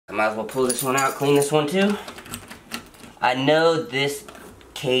I might as well pull this one out, clean this one too. I know this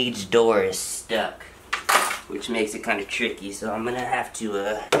cage door is stuck, which makes it kind of tricky, so I'm gonna have to,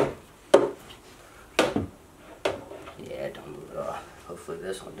 yeah, don't move it off. Hopefully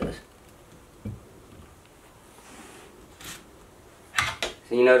this one does.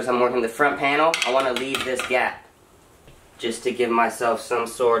 So you notice I'm working the front panel. I want to leave this gap just to give myself some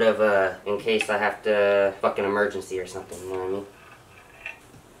sort of, in case I have to, fucking emergency or something, you know what I mean?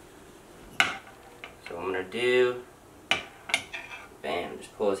 So what I'm gonna do, bam,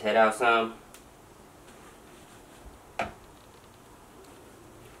 just pull his head out some.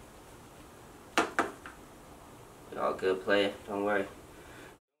 All good, player, don't worry.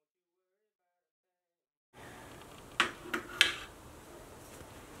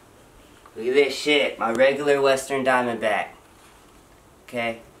 Look at this shit, my regular Western Diamondback.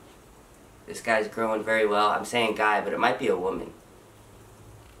 Okay? This guy's growing very well. I'm saying guy, but it might be a woman.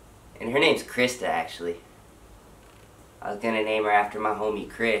 And her name's Krista, actually. I was gonna name her after my homie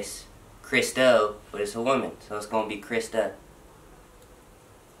Chris. Christo, but it's a woman, so it's gonna be Krista.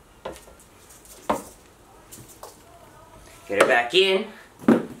 Get her back in.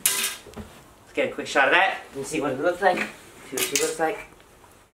 Let's get a quick shot of that and see what it looks like. See what she looks like.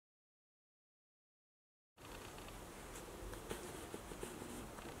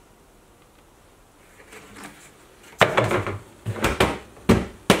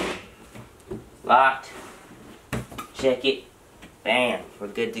 Locked. Check it. Bam. We're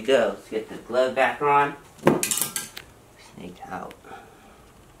good to go. Let's get the glove back on. Snake out. Get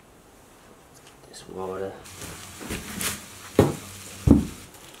this water.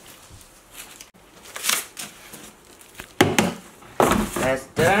 That's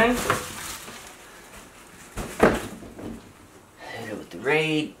done. Hit it with the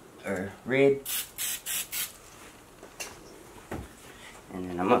raid or rid. And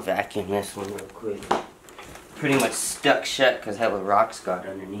then I'm gonna vacuum this one real quick. Pretty much stuck shut because hella rocks got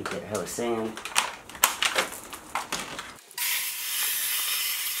underneath it, hella sand.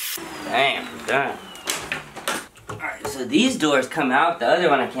 Bam, done. Alright, so these doors come out, the other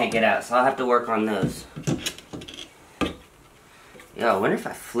one I can't get out, so I'll have to work on those. Yo, I wonder if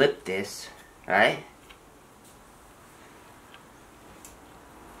I flip this, right?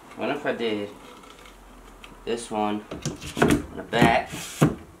 I wonder if I did this one on the back,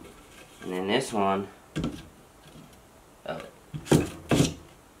 and then this one. Oh. If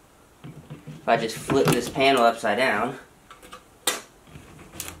I just flip this panel upside down.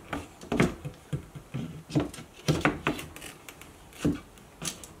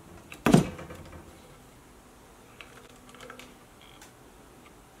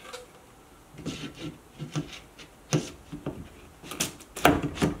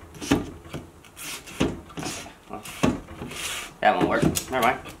 That won't work. Never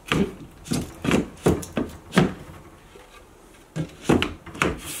mind.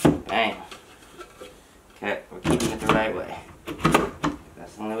 Bang. Okay, we're keeping it the right way.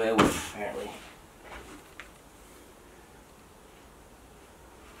 That's the only way it works, apparently.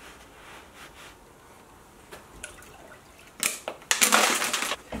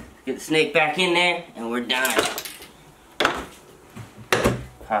 Get the snake back in there, and we're done.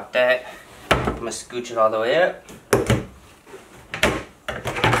 Pop that. I'm gonna scooch it all the way up.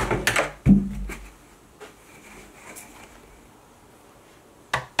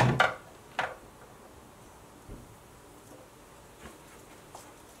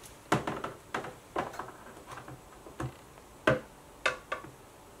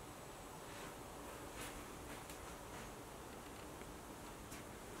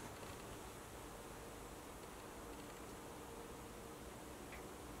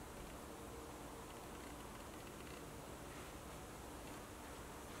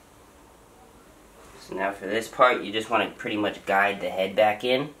 So now for this part, you just want to pretty much guide the head back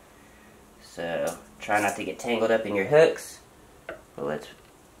in. So try not to get tangled up in your hooks. But let's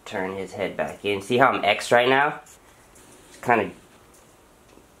turn his head back in. See how I'm X right now? Just kind of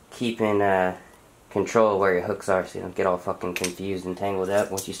keeping control of where your hooks are so you don't get all fucking confused and tangled up.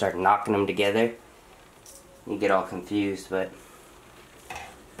 Once you start knocking them together, you get all confused, but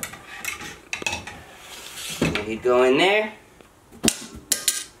he'd go in there.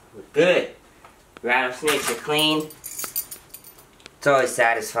 We're good. Rattlesnakes are clean. It's always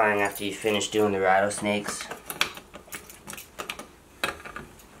satisfying after you finish doing the rattlesnakes,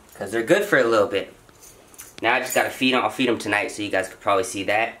 because they're good for a little bit. Now I just gotta feed them. I'll feed them tonight so you guys could probably see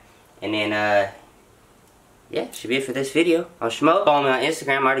that. And then, yeah, should be it for this video. I'm Shmoe. Follow me on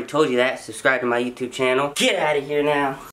Instagram. I already told you that. Subscribe to my YouTube channel. Get out of here now.